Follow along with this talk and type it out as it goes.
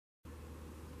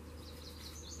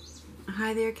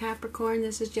Hi there, Capricorn.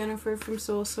 This is Jennifer from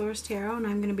Soul Source Tarot, and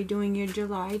I'm going to be doing your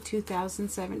July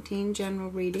 2017 general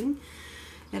reading.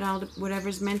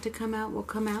 Whatever's meant to come out will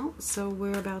come out, so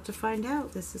we're about to find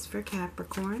out. This is for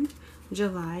Capricorn,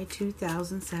 July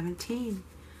 2017.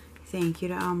 Thank you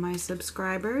to all my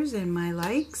subscribers and my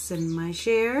likes and my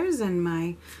shares and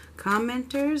my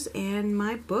commenters and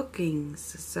my bookings.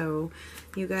 So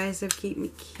you guys have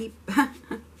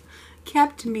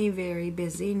kept me very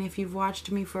busy, and if you've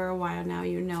watched me for a while now,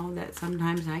 you know that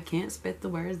sometimes I can't spit the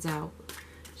words out.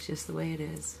 It's just the way it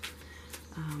is.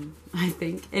 I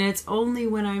think, and it's only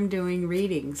when I'm doing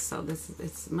readings, so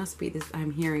it must be this,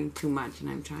 I'm hearing too much and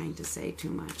I'm trying to say too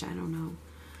much. I don't know.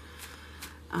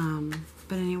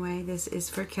 But anyway, this is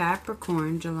for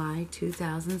Capricorn, July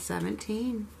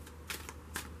 2017.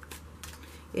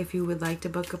 If you would like to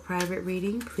book a private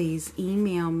reading, please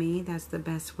email me. That's the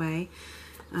best way.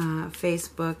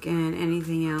 Facebook and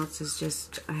anything else is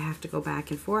just, I have to go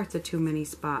back and forth to too many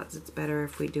spots. It's better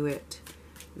if we do it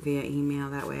via email.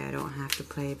 That way I don't have to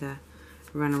play the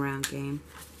runaround game.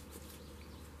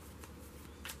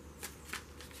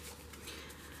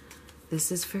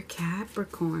 This is for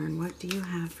Capricorn. What do you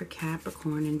have for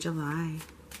Capricorn in July?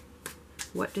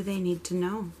 What do they need to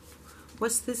know?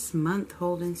 What's this month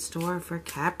hold in store for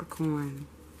Capricorn?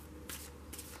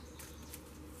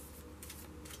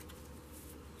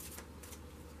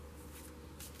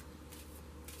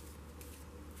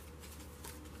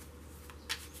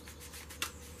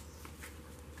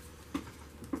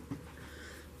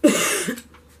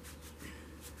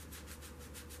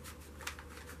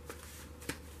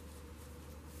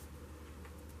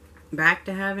 Back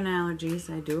to having allergies.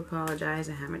 I do apologize.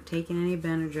 I haven't taken any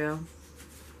Benadryl.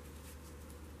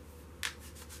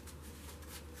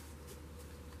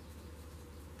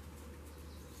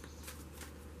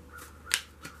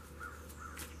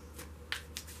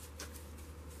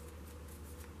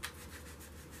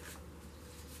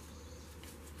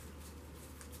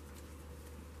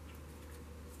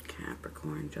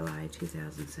 Capricorn, July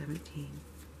 2017.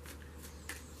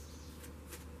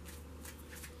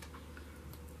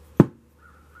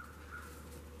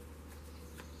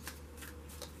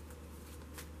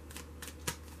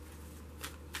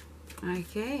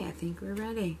 Okay, I think we're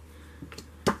ready.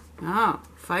 Oh,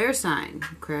 fire sign.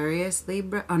 Aquarius,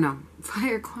 Libra. Oh no,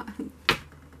 fire.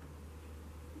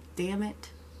 Damn it.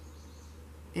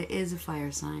 It is a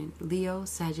fire sign. Leo,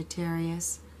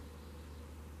 Sagittarius,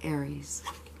 Aries.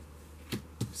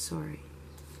 Sorry.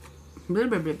 Blah,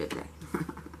 blah, blah, blah, blah.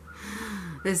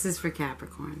 This is for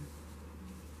Capricorn.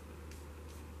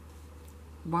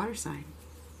 Water sign.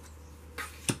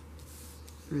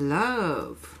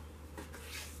 Love.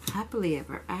 Happily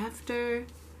ever after.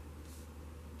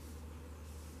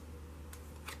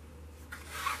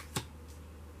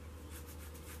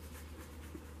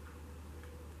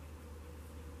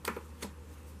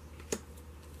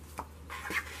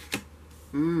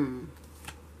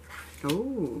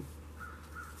 Oh,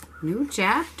 new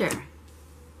chapter.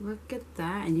 Look at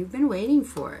that. And you've been waiting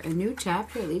for it. A new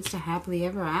chapter leads to happily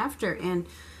ever after and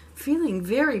feeling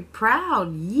very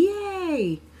proud.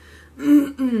 Yay!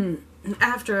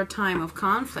 After a time of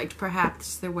conflict,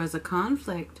 perhaps there was a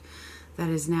conflict that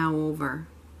is now over,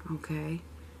 okay?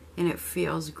 And it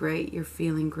feels great. You're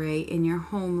feeling great, and your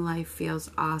home life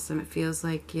feels awesome. It feels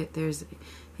like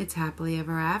it's happily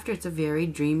ever after. It's a very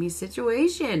dreamy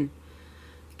situation,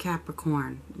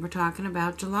 Capricorn. We're talking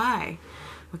about July.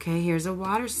 Okay, here's a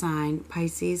water sign: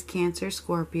 Pisces, Cancer,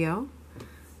 Scorpio.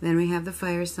 Then we have the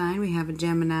fire sign. We have a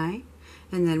Gemini.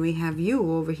 And then we have you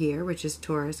over here, which is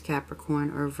Taurus,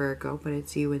 Capricorn, or Virgo, but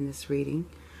it's you in this reading.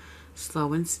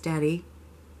 Slow and steady,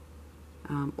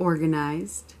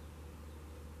 organized.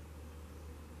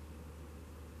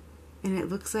 And it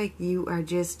looks like you are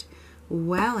just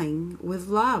welling with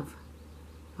love.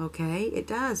 Okay, it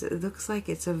does. It looks like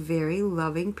it's a very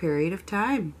loving period of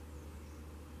time.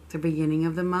 The beginning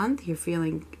of the month, you're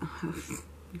feeling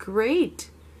great.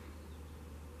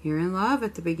 You're in love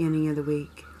at the beginning of the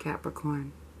week,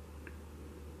 Capricorn.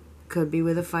 Could be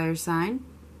with a fire sign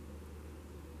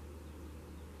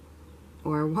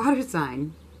or a water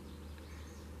sign.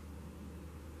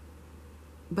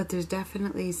 But there's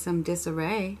definitely some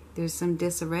disarray. There's some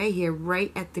disarray here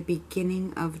right at the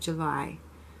beginning of July.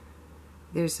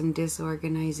 There's some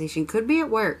disorganization. Could be at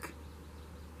work.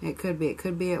 It could be. It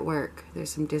could be at work.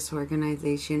 There's some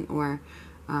disorganization or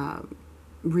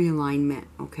realignment,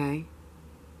 okay?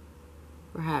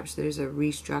 Perhaps there's a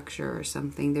restructure or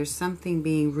something. There's something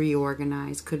being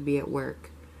reorganized. Could be at work.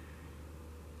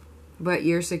 But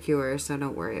you're secure, so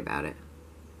don't worry about it.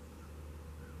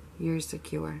 You're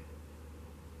secure.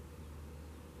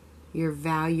 You're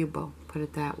valuable, put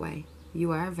it that way.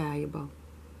 You are valuable.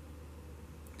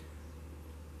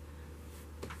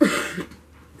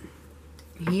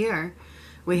 Here,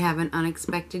 we have an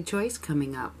unexpected choice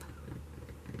coming up.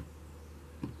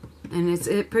 And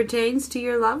it pertains to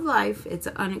your love life. It's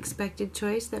an unexpected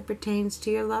choice that pertains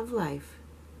to your love life.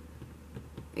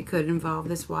 It could involve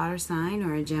this water sign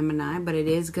or a Gemini, but it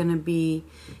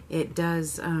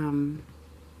does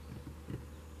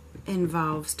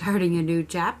involve starting a new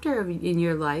chapter in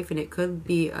your life, and it could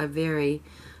be a very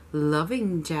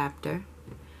loving chapter.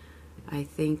 I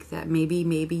think that maybe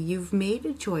you've made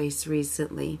a choice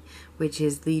recently which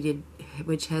has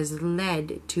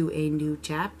led to a new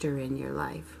chapter in your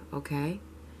life, okay?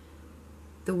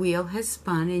 The wheel has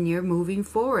spun and you're moving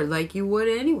forward like you would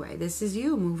anyway. This is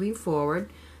you moving forward,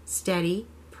 steady,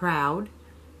 proud,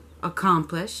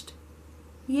 accomplished.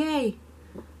 Yay!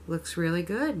 Looks really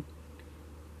good.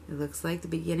 It looks like the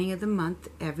beginning of the month,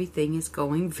 everything is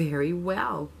going very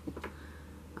well.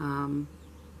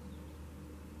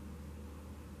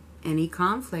 Any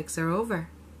conflicts are over.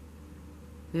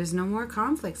 There's no more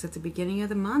conflicts at the beginning of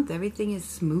the month. Everything is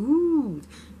smooth,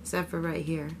 except for right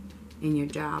here in your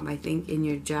job. I think in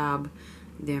your job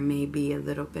there may be a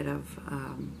little bit of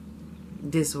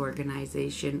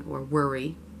disorganization or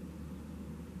worry.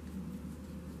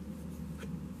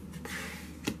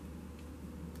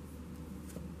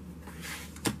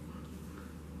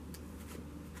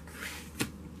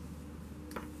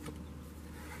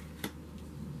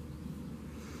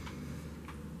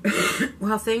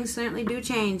 Well, things certainly do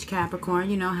change, Capricorn.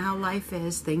 You know how life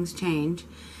is. Things change.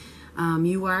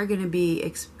 You are going to be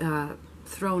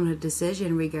thrown a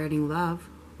decision regarding love,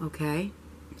 okay?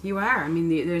 You are. I mean,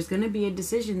 there's going to be a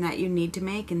decision that you need to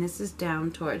make, and this is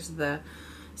down towards the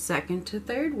 2nd to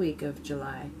 3rd week of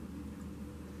July.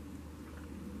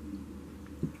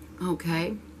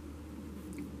 Okay?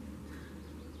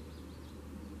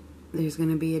 There's going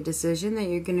to be a decision that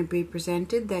you're going to be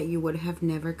presented that you would have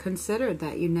never considered,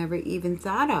 that you never even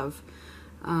thought of.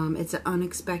 It's an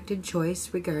unexpected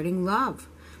choice regarding love.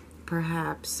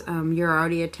 Perhaps you're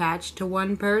already attached to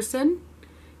one person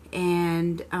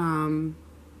and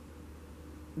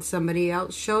somebody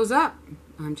else shows up.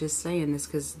 I'm just saying this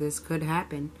because this could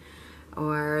happen.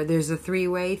 Or there's a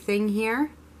three-way thing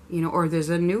here, you know, or there's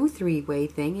a new three-way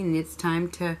thing and it's time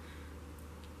to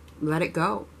let it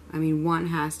go. I mean, one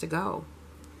has to go.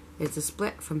 It's a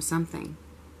split from something.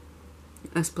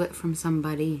 A split from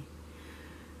somebody.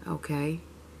 Okay?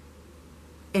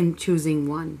 And choosing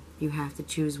one. You have to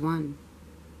choose one.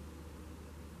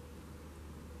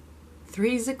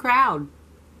 3's a crowd.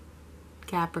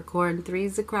 Capricorn,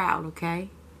 3's a crowd, okay?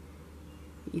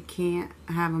 You can't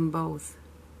have them both.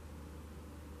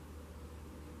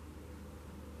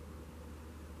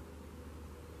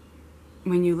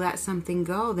 When you let something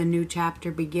go, the new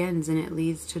chapter begins and it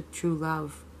leads to true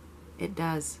love. It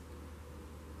does.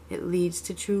 It leads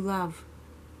to true love.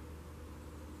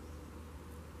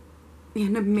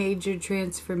 And a major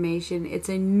transformation. It's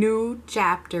a new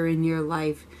chapter in your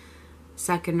life.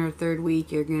 2nd or 3rd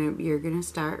week, you're gonna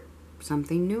start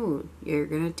something new. You're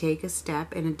gonna take a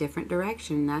step in a different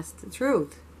direction. That's the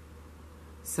truth.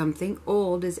 Something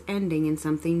old is ending and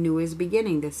something new is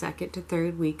beginning. The 2nd to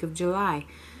 3rd week of July.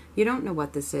 You don't know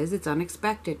what this is. It's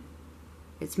unexpected.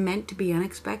 It's meant to be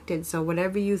unexpected. So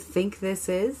whatever you think this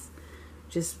is,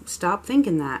 just stop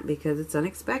thinking that because it's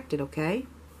unexpected, okay?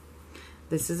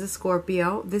 This is a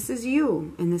Scorpio. This is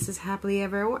you. And this is happily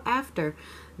ever after.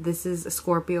 This is a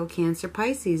Scorpio, Cancer,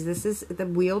 Pisces. This is the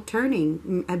wheel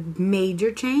turning. A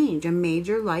major change. A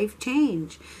major life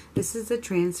change. This is a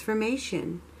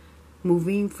transformation.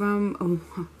 Moving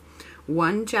from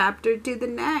one chapter to the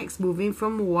next, moving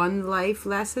from one life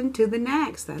lesson to the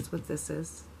next. That's what this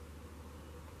is.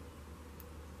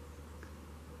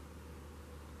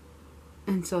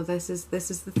 And so this is the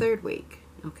 3rd week.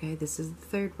 Okay, this is the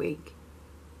 3rd week.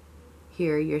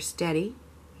 Here you're steady.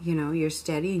 You know, you're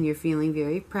steady and you're feeling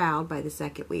very proud by the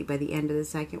 2nd week. By the end of the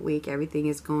 2nd week, everything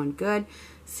is going good.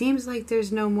 Seems like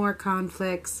there's no more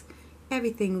conflicts.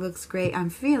 Everything looks great. I'm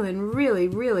feeling really,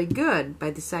 really good by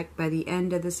the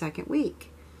end of the 2nd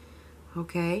week.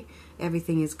 Okay?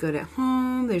 Everything is good at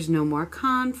home. There's no more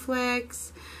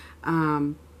conflicts.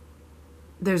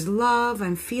 There's love.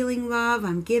 I'm feeling love.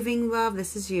 I'm giving love.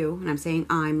 This is you. And I'm saying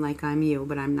I'm like I'm you,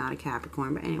 but I'm not a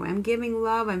Capricorn. But anyway, I'm giving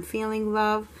love. I'm feeling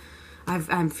love.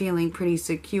 I'm feeling pretty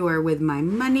secure with my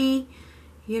money.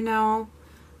 You know,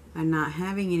 I'm not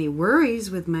having any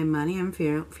worries with my money. I'm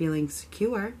feeling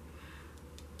secure.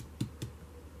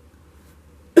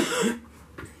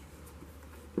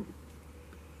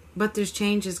 But there's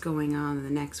changes going on in the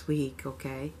next week,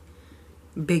 okay?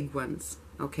 Big ones,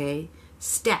 okay?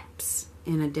 Steps.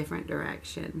 in a different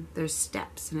direction. There's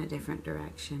steps in a different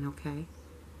direction, okay?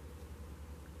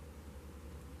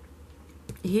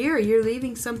 Here, you're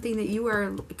leaving something that you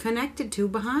are connected to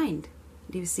behind.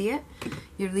 Do you see it?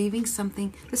 You're leaving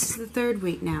something. This is the third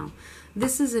week now.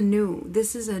 This is a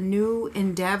new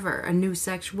endeavor, a new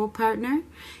sexual partner,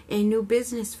 a new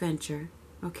business venture.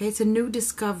 Okay, it's a new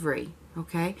discovery.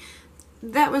 Okay,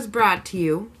 that was brought to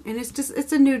you, and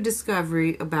it's a new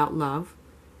discovery about love.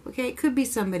 Okay, it could be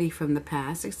somebody from the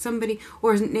past, it's somebody,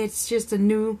 or it's just a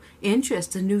new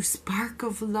interest, a new spark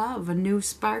of love, a new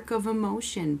spark of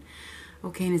emotion.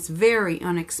 Okay, and it's very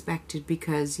unexpected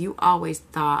because you always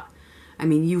thought,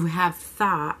 you have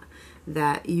thought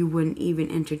that you wouldn't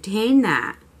even entertain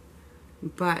that.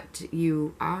 But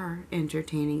you are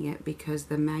entertaining it because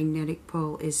the magnetic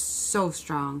pull is so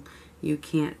strong, you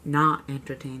can't not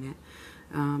entertain it.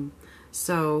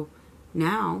 So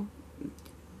now,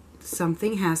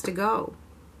 something has to go.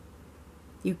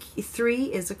 3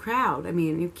 is a crowd.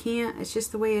 You can't, it's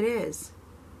just the way it is.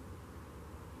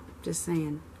 Just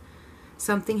saying.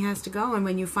 Something has to go, and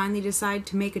when you finally decide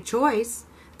to make a choice,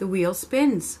 the wheel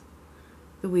spins.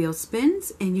 The wheel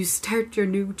spins, and you start your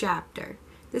new chapter.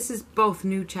 This is both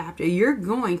new chapter. You're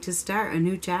going to start a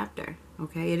new chapter.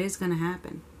 Okay, it is going to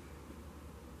happen.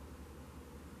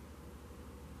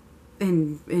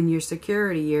 And your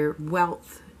security, your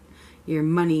wealth, your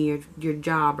money, your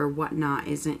job or whatnot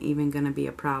isn't even going to be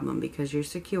a problem because you're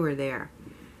secure there.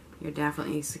 You're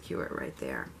definitely secure right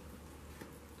there.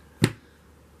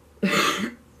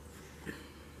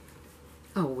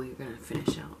 Oh, we're going to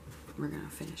finish out. We're going to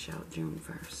finish out June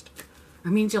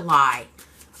 1st. July.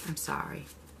 I'm sorry.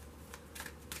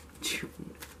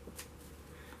 June.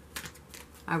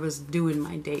 I was doing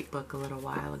my date book a little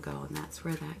while ago, and that's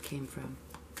where that came from.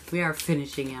 We are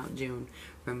finishing out June.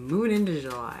 We're moving into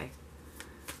July.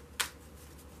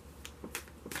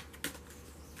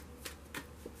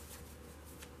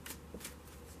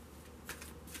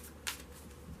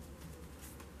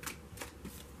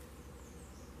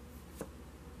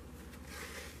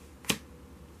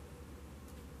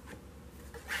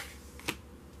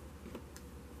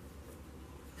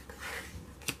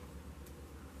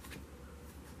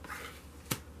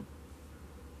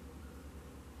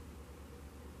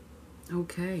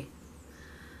 Okay,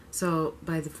 so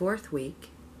by the 4th week,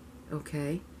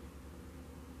 okay,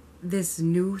 this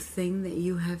new thing that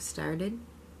you have started,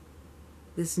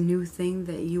 this new thing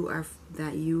that you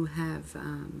have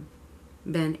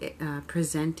been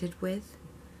presented with,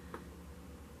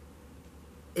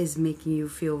 is making you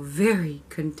feel very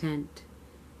content.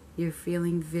 You're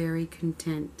feeling very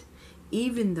content,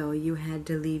 even though you had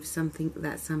to leave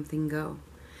something go.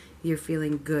 You're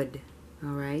feeling good,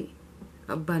 all right?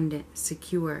 Abundant,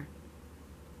 secure.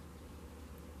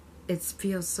 It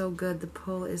feels so good. The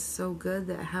pull is so good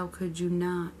that how could you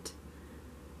not?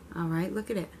 All right, look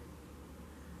at it.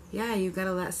 Yeah, you got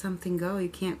to let something go. You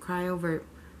can't cry over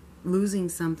losing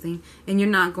something, and you're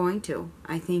not going to.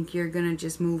 I think you're going to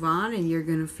just move on, and you're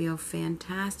going to feel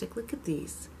fantastic. Look at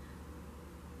these.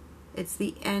 It's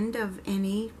the end of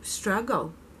any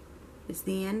struggle. It's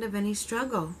the end of any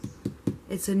struggle.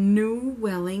 It's a new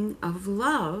welling of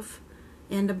love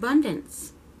and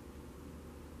abundance,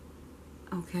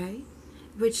 okay,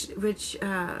 which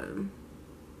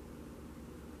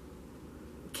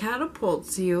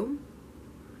catapults you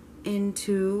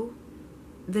into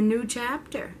the new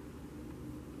chapter.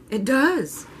 It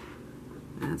does.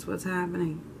 That's what's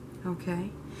happening,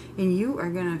 okay? And you are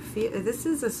gonna feel, this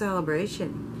is a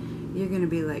celebration. You're gonna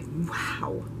be like,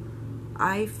 wow,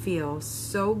 I feel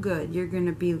so good. You're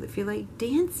gonna feel like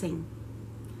dancing.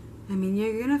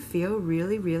 You're going to feel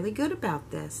really, really good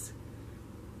about this.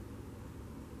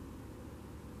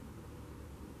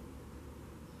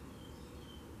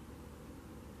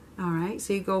 All right,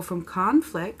 so you go from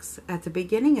conflicts at the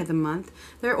beginning of the month.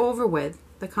 They're over with.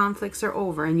 The conflicts are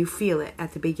over, and you feel it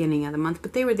at the beginning of the month.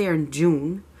 But they were there in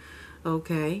June,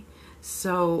 okay?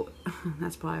 So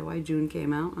that's probably why June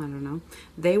came out. I don't know.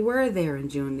 They were there in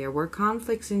June. There were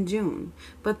conflicts in June,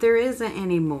 but there isn't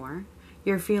anymore.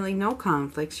 You're feeling no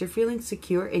conflicts, you're feeling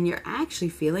secure, and you're actually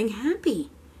feeling happy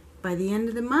by the end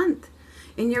of the month.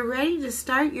 And you're ready to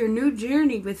start your new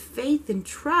journey with faith and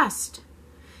trust.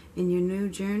 And your new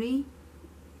journey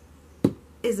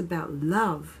is about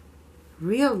love,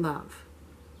 real love.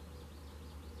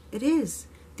 It is.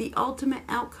 The ultimate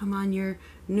outcome on your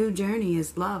new journey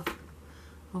is love.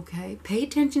 Okay? Pay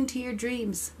attention to your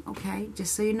dreams, okay?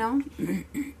 Just so you know.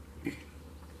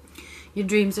 Your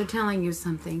dreams are telling you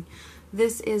something.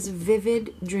 This is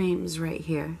vivid dreams right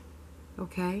here,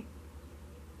 okay?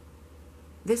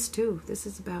 This too, this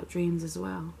is about dreams as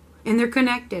well. And they're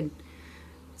connected.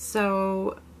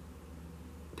 So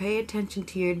pay attention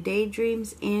to your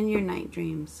daydreams and your night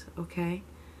dreams, okay?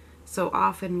 So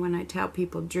often when I tell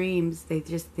people dreams, they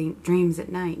just think dreams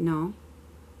at night. No,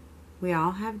 we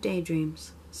all have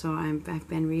daydreams. So I've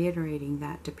been reiterating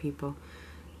that to people.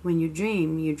 When you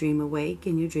dream awake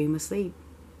and you dream asleep.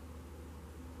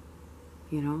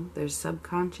 You know, there's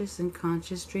subconscious and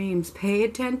conscious dreams. Pay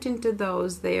attention to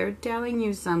those. They are telling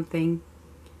you something.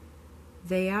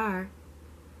 They are.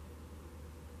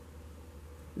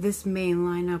 This main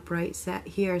line upright set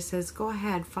here says, go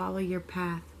ahead, follow your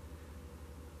path.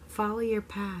 Follow your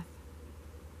path.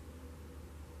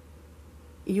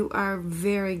 You are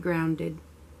very grounded.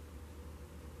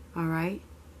 All right?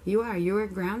 You are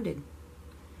grounded.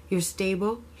 You're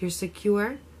stable. You're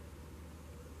secure.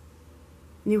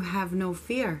 You have no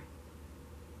fear.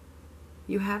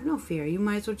 You have no fear. You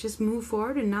might as well just move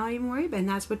forward and not even worry about it. And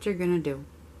that's what you're going to do.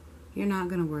 You're not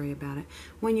going to worry about it.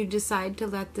 When you decide to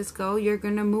let this go, you're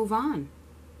going to move on.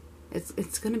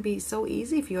 It's going to be so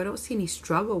easy for you. I don't see any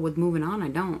struggle with moving on. I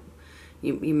don't.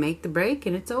 You make the break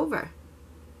and it's over.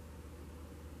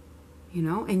 You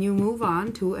know, and you move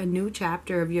on to a new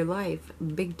chapter of your life.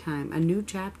 Big time. A new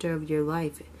chapter of your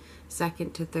life.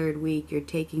 Second to third week, you're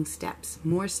taking steps.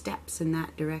 More steps in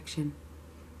that direction.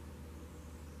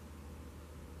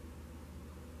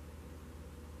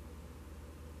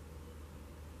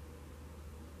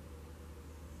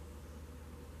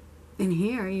 And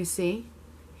here, you see,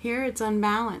 here it's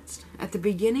unbalanced. At the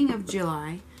beginning of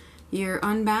July, you're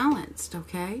unbalanced,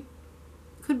 okay?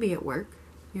 Could be at work.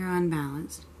 You're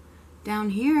unbalanced.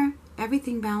 Down here,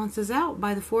 everything balances out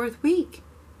by the fourth week.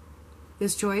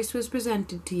 This choice was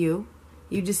presented to you.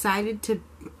 You decided to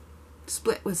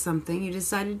split with something. You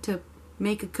decided to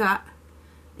make a cut.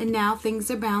 And now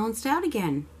things are balanced out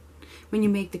again. When you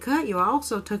make the cut, you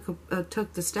also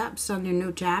took the steps on your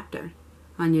new chapter.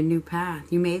 On your new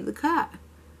path. You made the cut.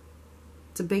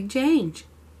 It's a big change.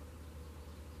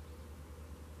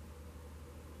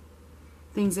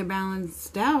 Things are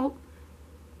balanced out.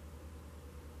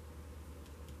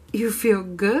 You feel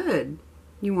good.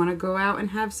 You want to go out and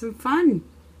have some fun.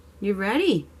 You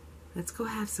ready? Let's go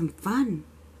have some fun.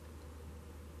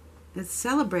 Let's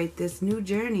celebrate this new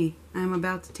journey I'm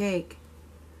about to take.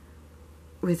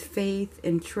 With faith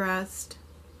and trust.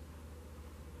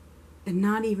 And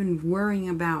not even worrying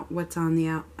about what's on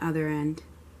the other end.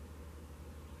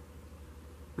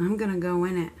 I'm going to go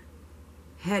in it.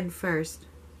 Head first.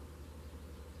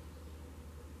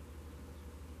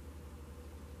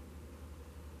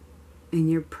 And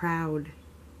you're proud.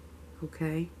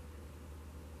 Okay?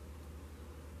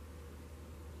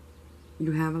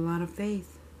 You have a lot of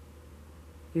faith.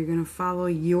 You're going to follow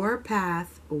your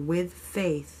path with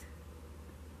faith.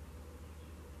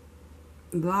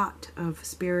 Lot of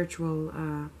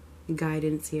spiritual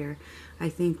guidance here. I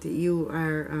think that you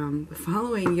are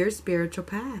following your spiritual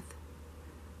path.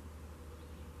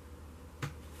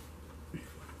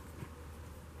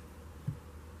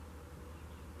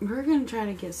 We're going to try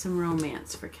to get some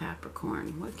romance for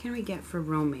Capricorn. What can we get for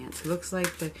romance? It looks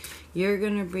like that you're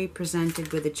going to be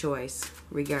presented with a choice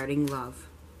regarding love.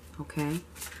 Okay?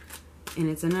 And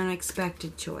it's an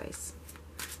unexpected choice.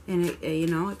 And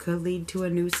it could lead to a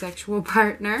new sexual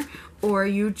partner, or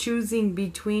you choosing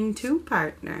between two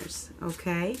partners,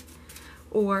 okay?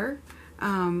 Or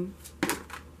that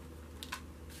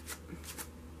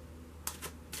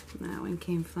one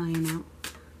came flying out.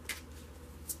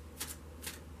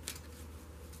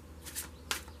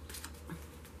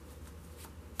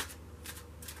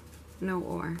 No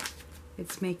or.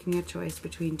 It's making a choice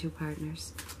between two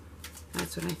partners.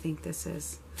 That's what I think this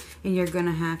is. And you're going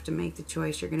to have to make the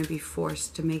choice. You're going to be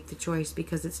forced to make the choice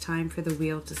because it's time for the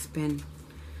wheel to spin.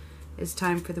 It's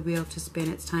time for the wheel to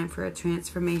spin. It's time for a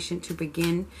transformation to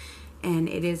begin. And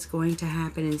it is going to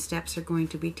happen, and steps are going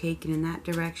to be taken in that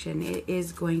direction. It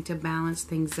is going to balance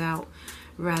things out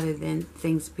rather than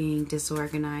things being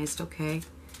disorganized, okay?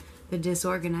 The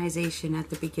disorganization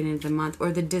at the beginning of the month,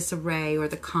 or the disarray or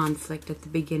the conflict at the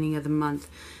beginning of the month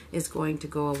is going to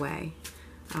go away.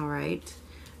 All right?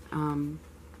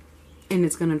 And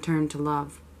it's going to turn to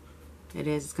love. It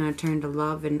is. It's going to turn to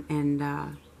love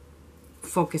and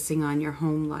focusing on your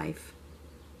home life.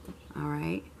 All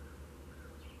right?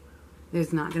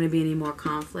 There's not going to be any more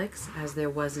conflicts as there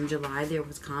was in July. There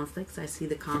was conflicts. I see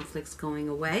the conflicts going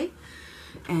away.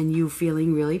 And you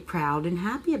feeling really proud and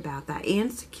happy about that.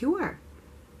 And secure.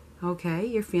 Okay?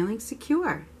 You're feeling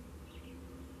secure.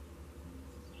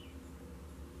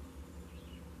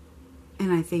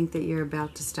 And I think that you're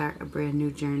about to start a brand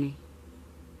new journey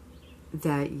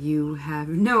that you have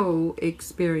no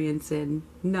experience in.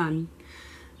 None.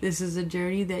 This is a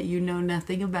journey that you know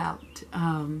nothing about.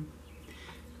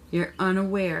 You're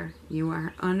unaware. You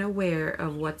are unaware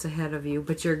of what's ahead of you,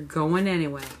 but you're going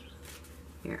anyway.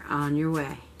 You're on your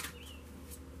way.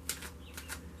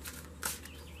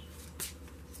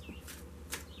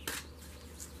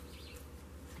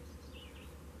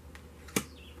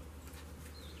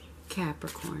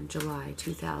 Capricorn, July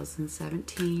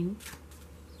 2017.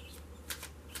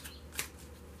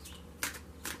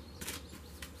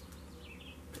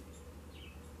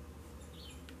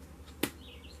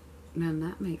 Man,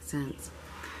 that makes sense.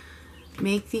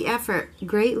 Make the effort.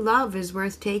 Great love is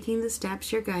worth taking the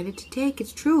steps you're guided to take.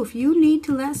 It's true. If you need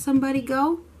to let somebody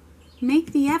go,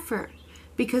 make the effort.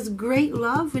 Because great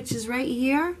love, which is right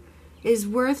here, is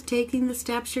worth taking the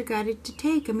steps you're guided to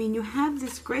take. I mean, you have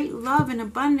this great love and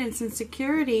abundance and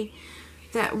security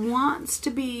that wants to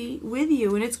be with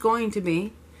you, and it's going to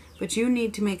be, but you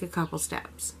need to make a couple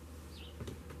steps.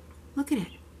 Look at it.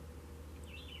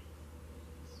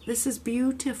 This is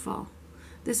beautiful.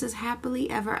 This is happily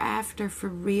ever after for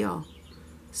real.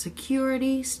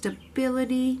 Security,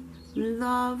 stability,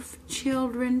 love,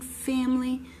 children,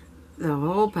 family, the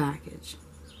whole package.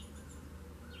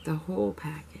 The whole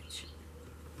package.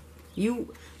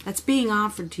 That's being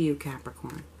offered to you,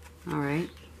 Capricorn. All right?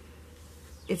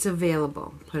 It's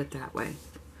available, put it that way.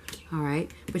 All right?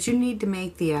 But you need to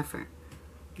make the effort.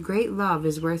 Great love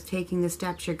is worth taking the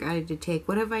steps you're guided to take.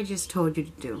 What have I just told you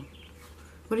to do?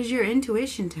 What does your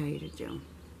intuition tell you to do?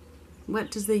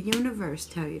 What does the universe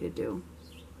tell you to do?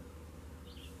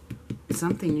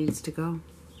 Something needs to go.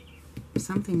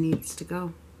 Something needs to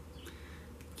go.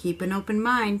 Keep an open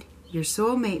mind. Your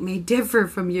soulmate may differ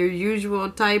from your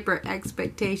usual type or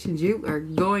expectations. You are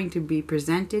going to be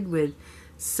presented with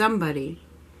somebody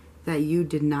that you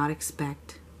did not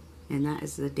expect. And that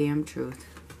is the damn truth.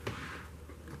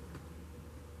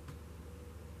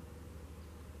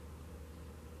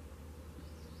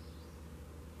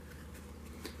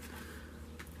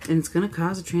 And it's going to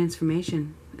cause a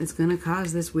transformation. It's going to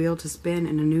cause this wheel to spin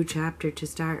and a new chapter to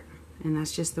start. And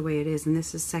that's just the way it is. And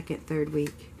this is second, third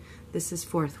week. This is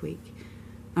fourth week.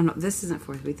 Oh, no, this isn't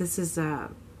fourth week. This is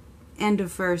end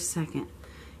of first, second.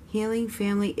 Healing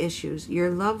family issues. Your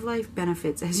love life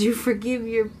benefits as you forgive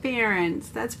your parents.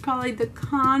 That's probably the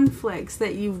conflicts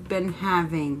that you've been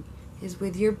having, is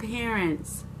with your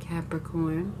parents,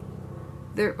 Capricorn.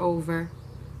 They're over.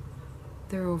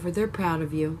 They're over. They're proud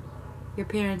of you. Your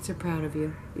parents are proud of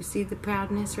you. You see the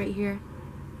proudness right here?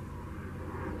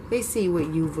 They see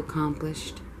what you've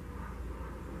accomplished.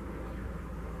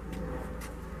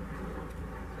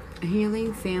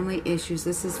 Healing family issues.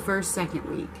 This is first, second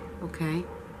week, okay?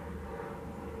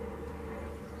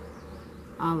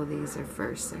 All of these are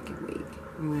first, second week.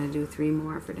 I'm going to do 3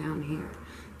 more for down here.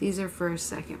 These are first,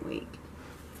 second week.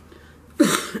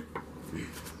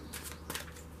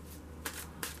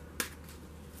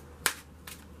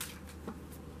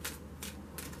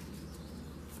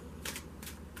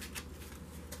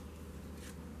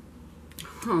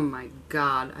 Oh my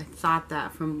God, I thought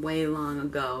that from way long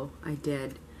ago. I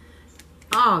did.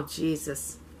 Oh,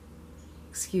 Jesus.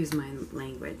 Excuse my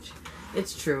language.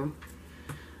 It's true.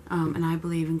 And I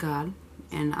believe in God.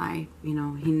 And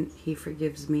He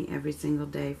forgives me every single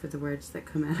day for the words that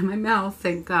come out of my mouth.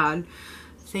 Thank God.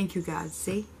 Thank you, God.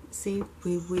 See,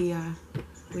 we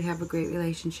have a great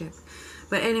relationship.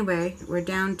 But anyway, we're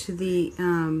down to the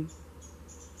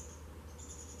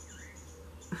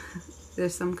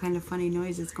there's some kind of funny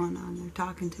noises going on. They're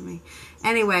talking to me.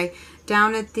 Anyway,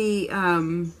 down at the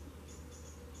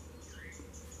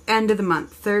end of the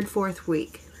month, third, fourth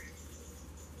week.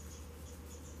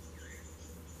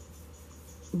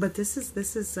 But it's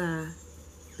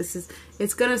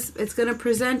gonna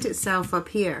present itself up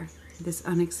here. This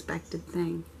unexpected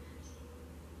thing.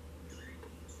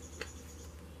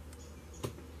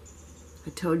 I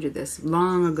told you this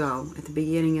long ago at the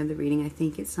beginning of the reading. I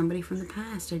think it's somebody from the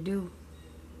past. I do.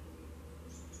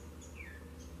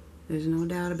 There's no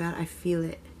doubt about it. I feel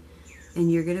it.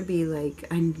 And you're going to be like,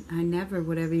 I never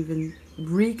would have even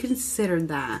reconsidered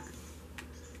that.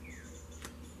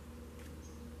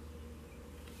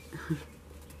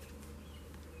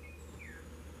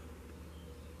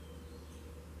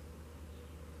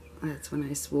 That's when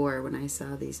I swore when I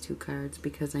saw these 2 cards,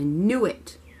 because I knew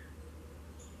it.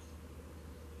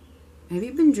 Have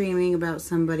you been dreaming about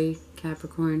somebody,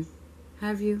 Capricorn?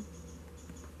 Have you?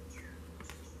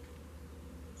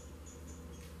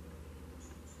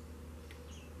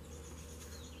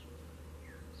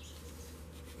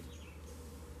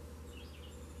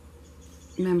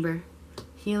 Remember,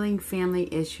 healing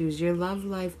family issues. Your love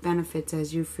life benefits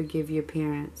as you forgive your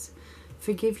parents.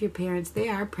 Forgive your parents. They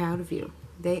are proud of you.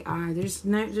 They are. There's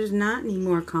not any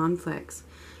more conflicts.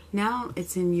 Now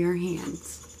it's in your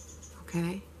hands.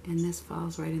 Okay? And this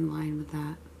falls right in line with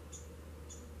that.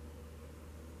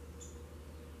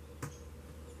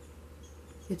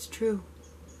 It's true.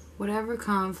 Whatever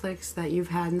conflicts that you've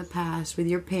had in the past with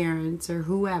your parents or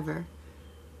whoever,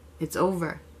 it's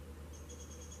over.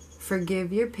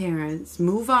 Forgive your parents.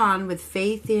 Move on with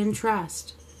faith and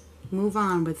trust. Move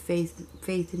on with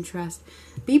faith and trust.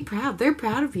 Be proud. They're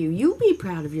proud of you. You be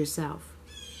proud of yourself.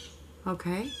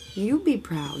 Okay? You be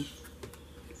proud.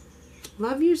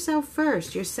 Love yourself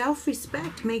first. Your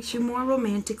self-respect makes you more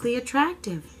romantically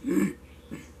attractive.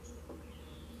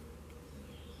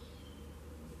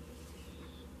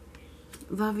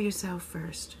 Love yourself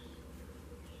first.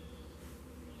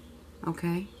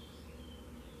 Okay?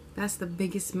 That's the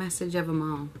biggest message of them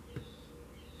all.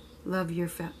 Love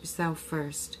yourself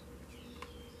first.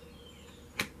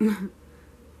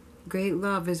 Great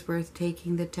love is worth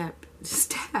taking the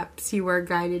steps you are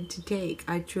guided to take.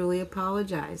 I truly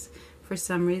apologize. For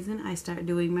some reason, I start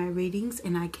doing my readings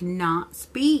and I cannot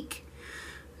speak.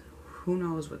 Who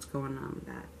knows what's going on with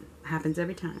that? Happens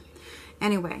every time.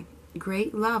 Anyway,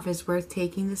 great love is worth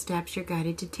taking the steps you're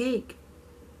guided to take.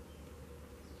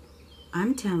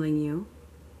 I'm telling you,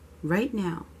 right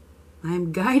now, I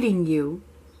am guiding you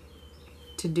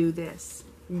to do this.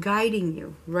 Guiding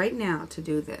you right now to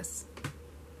do this.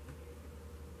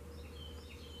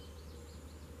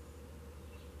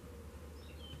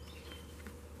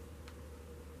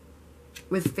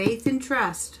 With faith and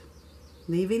trust,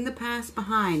 leaving the past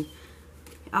behind.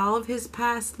 All of his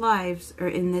past lives are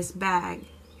in this bag,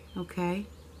 okay?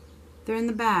 They're in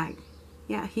the bag.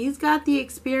 Yeah, he's got the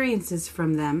experiences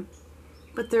from them,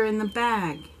 but they're in the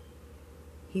bag.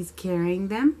 He's carrying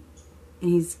them,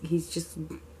 and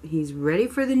he's ready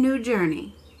for the new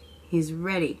journey. He's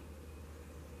ready.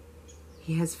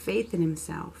 He has faith in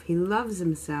himself. He loves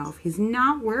himself. He's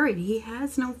not worried. He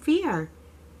has no fear.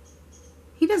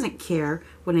 He doesn't care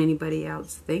what anybody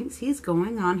else thinks. He's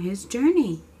going on his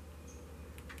journey.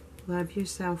 Love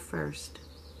yourself first.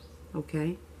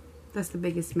 Okay? That's the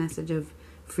biggest message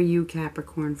for you,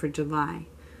 Capricorn, for July.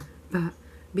 But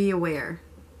be aware.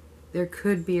 There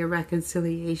could be a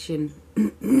reconciliation.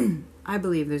 I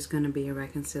believe there's going to be a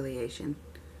reconciliation.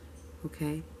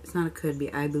 Okay? It's not a could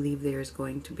be. I believe there is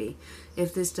going to be.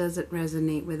 If this doesn't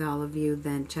resonate with all of you,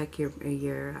 then check your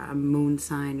moon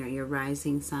sign or your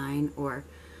rising sign, or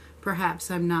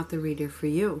perhaps I'm not the reader for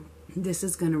you. This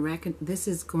is going to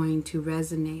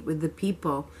resonate with the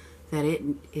people that it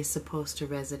is supposed to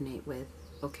resonate with.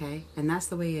 Okay? And that's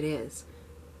the way it is.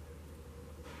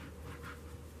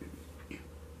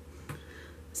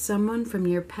 Someone from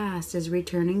your past is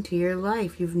returning to your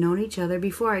life. You've known each other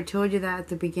before. I told you that at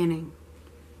the beginning.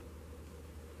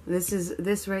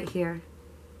 This right here.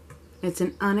 It's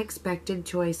an unexpected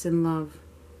choice in love.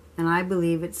 And I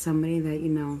believe it's somebody that you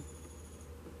know.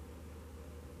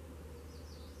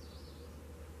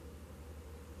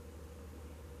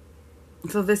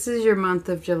 So this is your month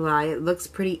of July. It looks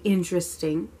pretty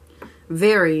interesting.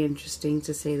 Very interesting,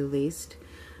 to say the least.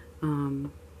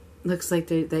 Looks like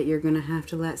that you're going to have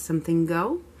to let something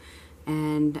go.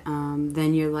 And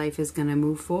then your life is going to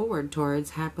move forward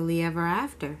towards happily ever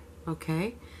after.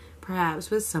 Okay?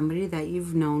 Perhaps with somebody that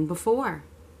you've known before.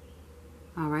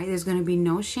 Alright? There's going to be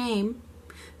no shame.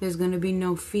 There's going to be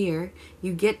no fear.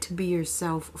 You get to be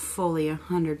yourself fully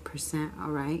 100%.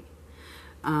 Alright?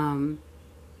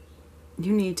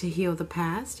 You need to heal the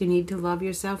past. You need to love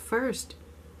yourself first.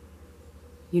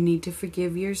 You need to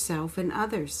forgive yourself and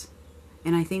others.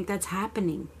 And I think that's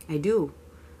happening. I do.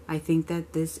 I think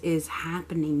that this is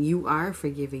happening. You are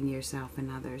forgiving yourself and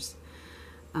others.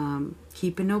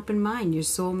 Keep an open mind. Your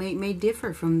soulmate may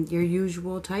differ from your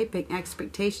usual typing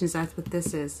expectations. That's what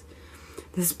this is.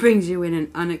 This brings you in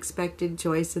an unexpected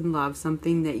choice in love.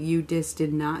 Something that you just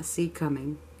did not see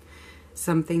coming.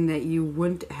 Something that you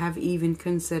wouldn't have even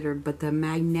considered. But the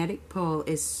magnetic pull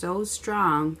is so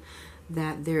strong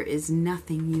that there is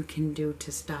nothing you can do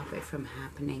to stop it from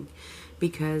happening.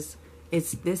 Because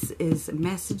this is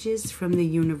messages from the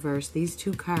universe. These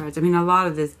two cards, I mean, a lot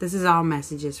of this is all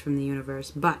messages from the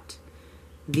universe, but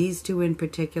these two in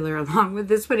particular, along with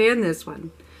this one and this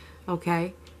one,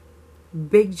 okay?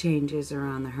 Big changes are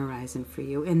on the horizon for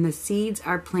you, and the seeds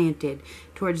are planted.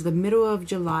 Towards the middle of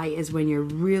July is when you're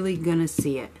really going to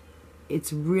see it.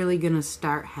 It's really going to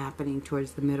start happening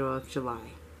towards the middle of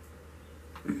July.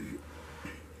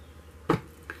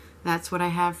 That's what I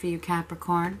have for you,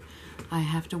 Capricorn. I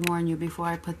have to warn you before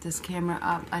I put this camera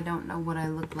up, I don't know what I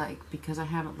look like because I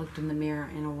haven't looked in the mirror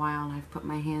in a while and I've put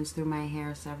my hands through my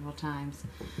hair several times.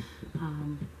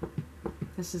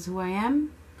 This is who I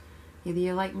am. Either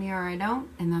you like me or I don't,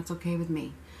 and that's okay with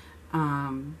me.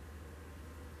 I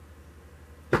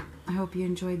hope you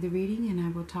enjoyed the reading, and I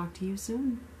will talk to you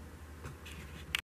soon.